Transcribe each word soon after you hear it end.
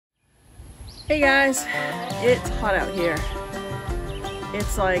Hey guys, it's hot out here.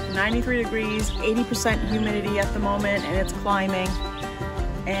 It's like 93 degrees, 80% humidity at the moment, and it's climbing,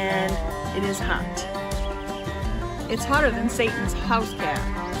 and it is hot. It's hotter than Satan's house cat.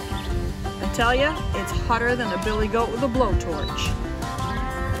 I tell ya, it's hotter than a billy goat with a blowtorch.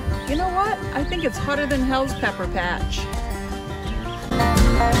 You know what? I think it's hotter than hell's pepper patch.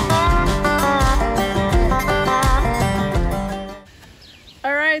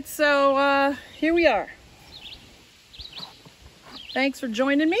 Alright, so here we are. Thanks for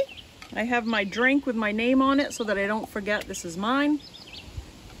joining me. I have my drink with my name on it so that I don't forget this is mine.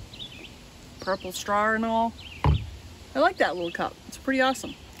 Purple straw and all. I like that little cup. It's pretty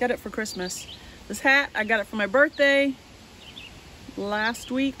awesome. Got it for Christmas. This hat, I got it for my birthday last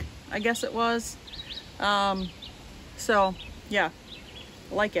week, I guess it was. So yeah,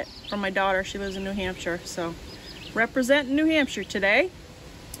 I like it. From my daughter. She lives in New Hampshire, so representing New Hampshire today.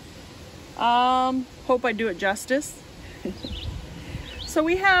 Hope I do it justice. So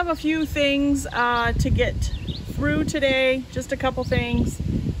we have a few things to get through today, just a couple things.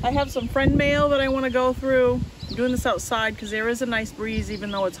 I have some friend mail that I want to go through. I'm doing this outside because there is a nice breeze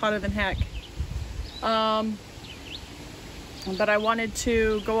even though it's hotter than heck. But I wanted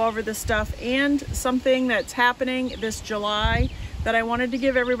to go over this stuff and something that's happening this July that I wanted to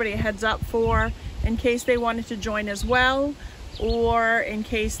give everybody a heads up for in case they wanted to join as well, or in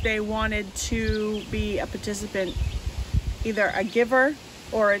case they wanted to be a participant, either a giver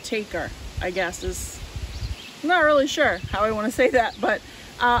or a taker, I guess is, I'm not really sure how I want to say that, but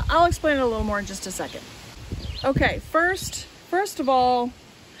I'll explain it a little more in just a second. Okay, first of all,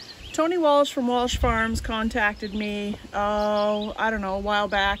 Tony Walsh from Walsh Farms contacted me, I don't know, a while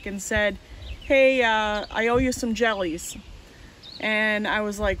back and said, hey, I owe you some jellies. And I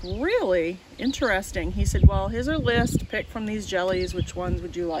was like, really? Interesting. He said, well, here's a list, pick from these jellies, which ones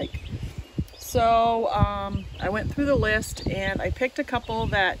would you like? So I went through the list and I picked a couple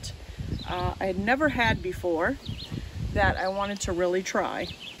that I had never had before that I wanted to really try.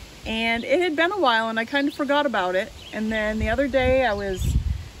 And it had been a while and I kind of forgot about it. And then the other day I was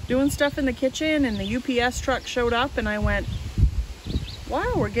doing stuff in the kitchen and the UPS truck showed up and I went,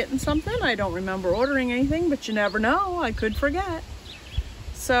 wow, we're getting something. I don't remember ordering anything, but you never know. I could forget.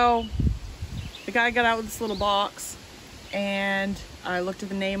 So the guy got out with this little box and I looked at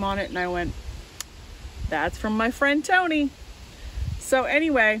the name on it and I went, that's from my friend Tony. So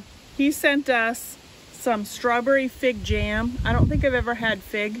anyway, he sent us some strawberry fig jam. I don't think I've ever had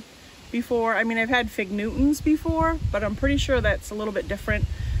fig before. I mean, I've had fig Newtons before, but I'm pretty sure that's a little bit different.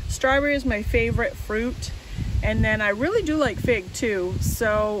 Strawberry is my favorite fruit. And then I really do like fig too.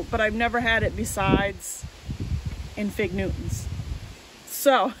 So, but I've never had it besides in fig Newtons.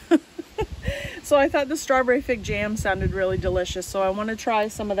 So, so I thought the strawberry fig jam sounded really delicious. So I want to try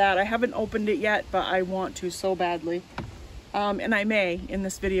some of that. I haven't opened it yet, but I want to so badly. And I may in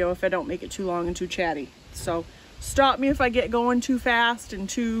this video if I don't make it too long and too chatty. So stop me if I get going too fast and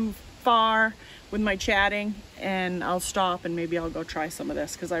too far with my chatting, and I'll stop and maybe I'll go try some of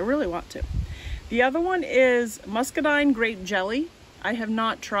this because I really want to. The other one is muscadine grape jelly. I have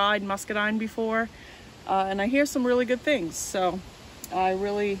not tried muscadine before, and I hear some really good things. So I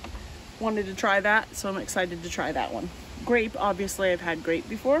really wanted to try that, so I'm excited to try that one. Grape, obviously I've had grape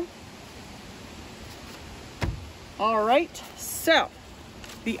before. All right, so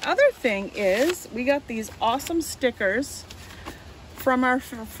the other thing is we got these awesome stickers from our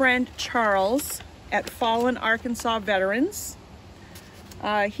friend Charles at Fallen Arkansas Veterans.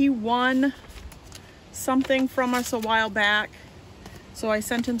 He won something from us a while back, so I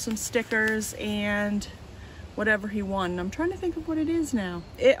sent him some stickers and whatever he won. I'm trying to think of what it is now.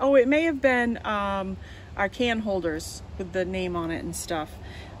 It may have been our can holders with the name on it and stuff,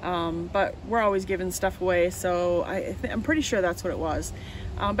 but we're always giving stuff away, so I'm pretty sure that's what it was.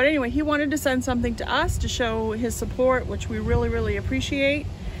 But anyway, he wanted to send something to us to show his support, which we really appreciate,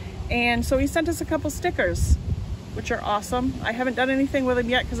 and so he sent us a couple stickers, which are awesome. I haven't done anything with them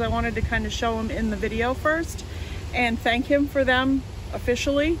yet because I wanted to kind of show them in the video first and thank him for them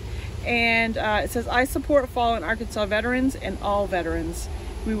officially. And it says, I support Fallen Arkansas Veterans and all veterans.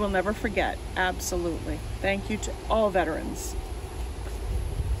 We will never forget. Absolutely. Thank you to all veterans.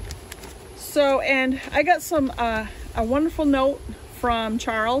 So, and I got some a wonderful note from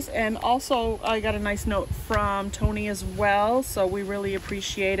Charles, and also I got a nice note from Tony as well, so we really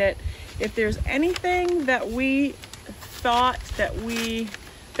appreciate it. If there's anything that we thought that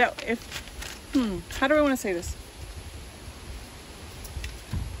how do I want to say this?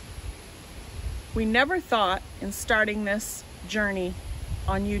 We never thought in starting this journey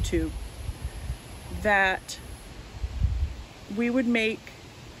on YouTube that we would make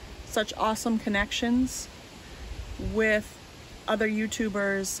such awesome connections with other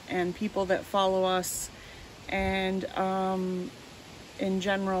YouTubers and people that follow us, and in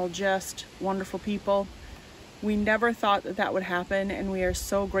general, just wonderful people. We never thought that that would happen, and we are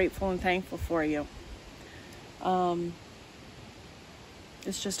so grateful and thankful for you.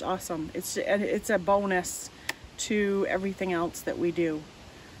 It's just awesome. It's a bonus to everything else that we do.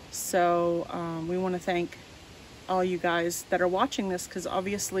 So we want to thank all you guys that are watching this, because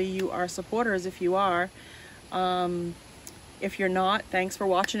obviously you are supporters if you are. If you're not, thanks for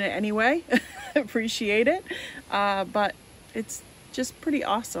watching it anyway. Appreciate it. But it's just pretty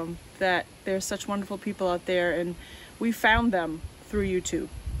awesome that there's such wonderful people out there, and we found them through YouTube.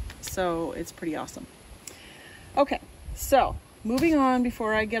 So it's pretty awesome. Okay, so moving on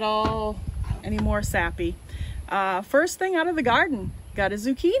before I get any more sappy. First thing out of the garden, got a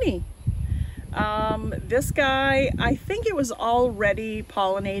zucchini. This guy, I think it was already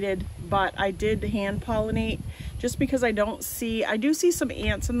pollinated, but I did hand pollinate just because I do see some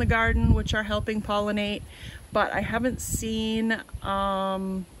ants in the garden which are helping pollinate, but I haven't seen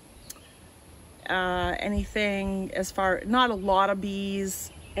anything as far, not a lot of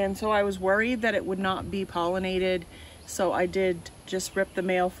bees, and so I was worried that it would not be pollinated, so I did just rip the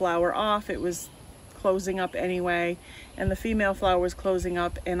male flower off. It was closing up anyway, and the female flower was closing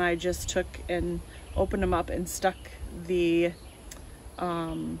up, and I just took and opened them up and stuck the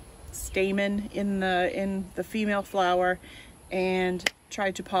stamen in the female flower and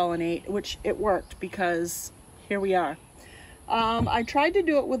tried to pollinate, which it worked, because here we are. I tried to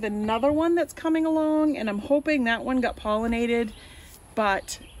do it with another one that's coming along, and I'm hoping that one got pollinated,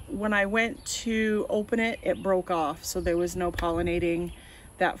 but when I went to open it, it broke off, so there was no pollinating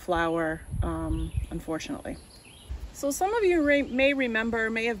that flower, unfortunately. So some of you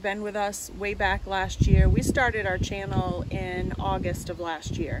may have been with us way back last year. We started our channel in August of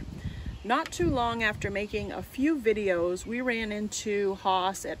last year. Not too long after making a few videos, we ran into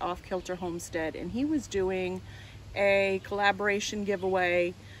Haas at Off Kilter Homestead, and he was doing a collaboration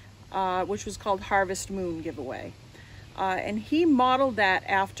giveaway, which was called Harvest Moon Giveaway. And he modeled that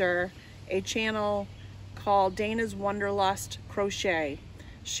after a channel called Dana's Wonderlust Crochet.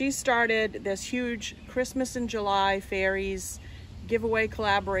 She started this huge Christmas and July Fairies giveaway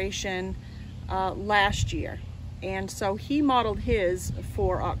collaboration last year. And so he modeled his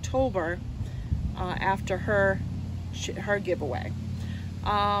for October after her giveaway.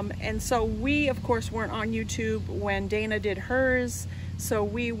 And so we, of course, weren't on YouTube when Dana did hers. So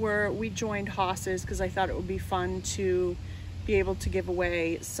we joined Haas's because I thought it would be fun to be able to give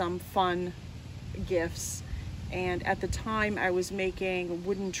away some fun gifts. And at the time I was making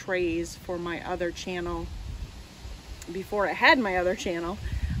wooden trays for my other channel before I had my other channel.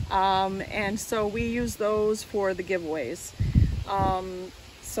 And so we used those for the giveaways.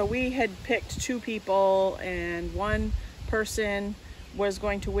 So we had picked 2 people, and one person was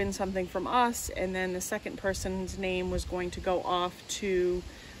going to win something from us, and then the second person's name was going to go off to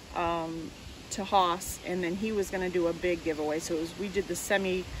Haas, and then he was going to do a big giveaway. So it was, we did the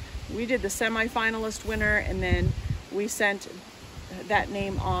semi-finalist winner, and then we sent that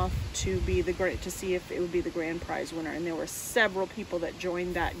name off to see if it would be the grand prize winner, and there were several people that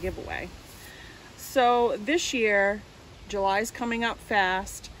joined that giveaway. So this year, July's coming up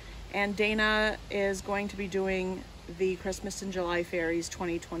fast, and Dana is going to be doing the Christmas and July Fairies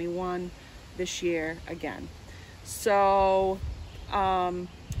 2021 this year again. So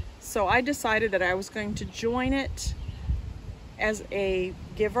so I decided that I was going to join it as a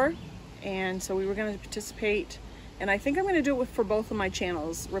giver, and so we were going to participate, and I think I'm going to do it for both of my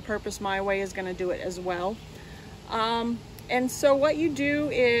channels. Repurposed My Way is going to do it as well. And so what you do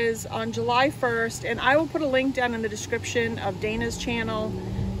is on July 1st, and I will put a link down in the description of Dana's channel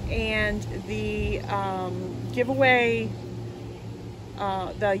and the giveaway,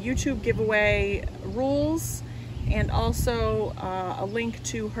 the YouTube giveaway rules, and also a link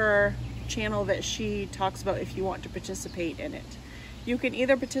to her channel that she talks about if you want to participate in it. You can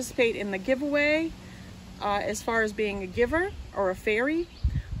either participate in the giveaway as far as being a giver or a fairy,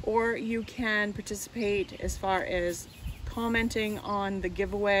 or you can participate as far as commenting on the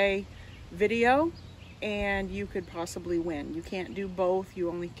giveaway video, and you could possibly win. You can't do both, you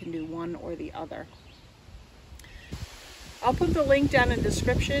only can do one or the other. I'll put the link down in the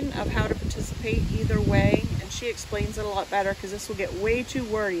description of how to participate either way, and she explains it a lot better, because this will get way too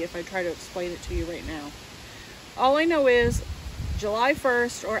wordy if I try to explain it to you right now. All I know is July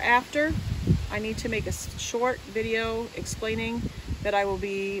 1st or after, I need to make a short video explaining that I will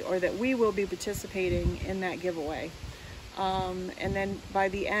be, or that we will be participating in that giveaway. And then by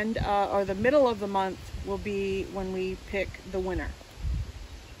the end or the middle of the month will be when we pick the winner.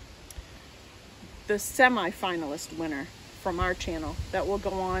 the semi-finalist winner from our channel that will go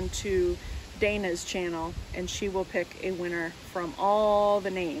on to Dana's channel, and she will pick a winner from all the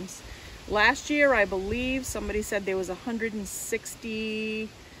names. Last year, I believe somebody said there was 160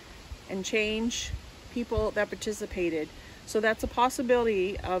 and change people that participated. So that's a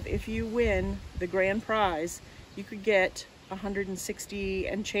possibility of, if you win the grand prize, you could get 160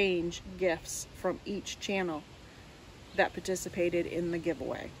 and change gifts from each channel that participated in the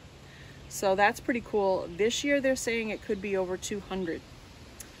giveaway. So that's pretty cool. This year they're saying it could be over 200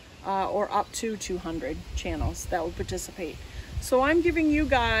 or up to 200 channels that will participate. So I'm giving you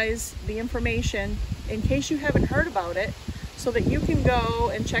guys the information in case you haven't heard about it, so that you can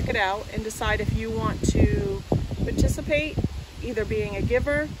go and check it out and decide if you want to participate, either being a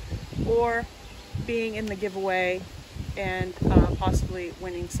giver or being in the giveaway and possibly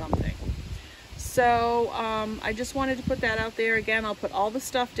winning something. So I just wanted to put that out there. Again, I'll put all the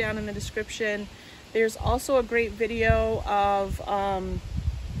stuff down in the description. There's also a great video of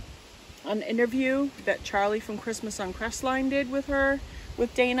an interview that Charlie from Christmas on Crestline did with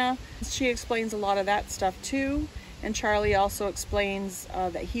Dana. She explains a lot of that stuff too. And Charlie also explains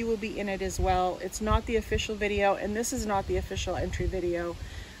that he will be in it as well. It's not the official video, and this is not the official entry video.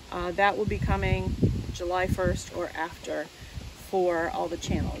 That will be coming July 1st or after for all the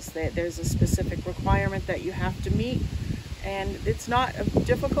channels. There's a specific requirement that you have to meet, and it's not a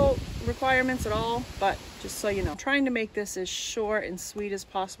difficult requirements at all, but just so you know. I'm trying to make this as short and sweet as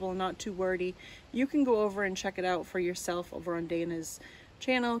possible and not too wordy. You can go over and check it out for yourself over on Dana's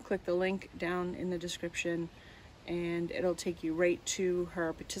channel. Click the link down in the description, and it'll take you right to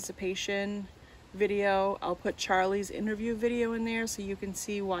her participation video. I'll put Charlie's interview video in there so you can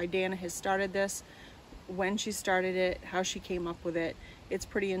see why Dana has started this, when she started it, how she came up with it. It's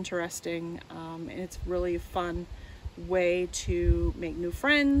pretty interesting, and it's really a fun way to make new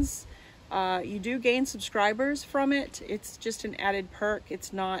friends. You do gain subscribers from it. It's just an added perk.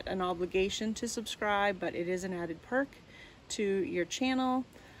 It's not an obligation to subscribe, but it is an added perk to your channel.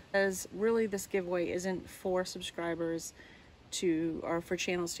 As really, this giveaway isn't for subscribers or for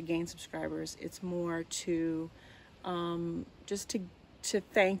channels to gain subscribers. It's more to just to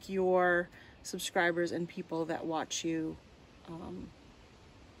thank your subscribers and people that watch you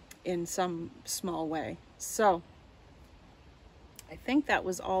in some small way. So I think that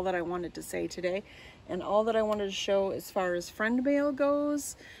was all that I wanted to say today, and all that I wanted to show as far as friend mail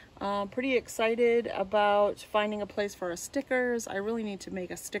goes. Pretty excited about finding a place for our stickers. I really need to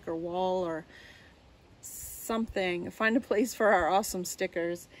make a sticker wall or something, find a place for our awesome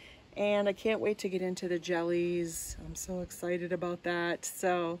stickers. And I can't wait to get into the jellies. I'm so excited about that.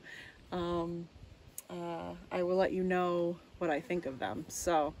 So I will let you know what I think of them.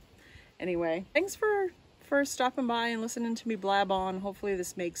 So anyway, thanks for stopping by and listening to me blab on. Hopefully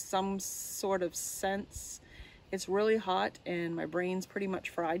this makes some sort of sense. It's really hot and my brain's pretty much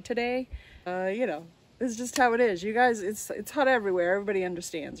fried today. You know, it's just how it is. You guys, it's hot everywhere. Everybody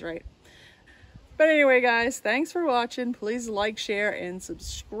understands, right? But anyway, guys, thanks for watching. Please like, share, and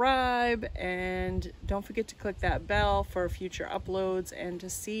subscribe. And don't forget to click that bell for future uploads and to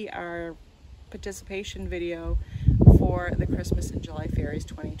see our participation video for the Christmas and July Fairies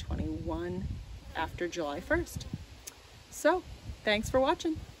 2021 after July 1st. So, thanks for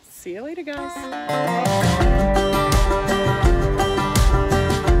watching. See you later, guys.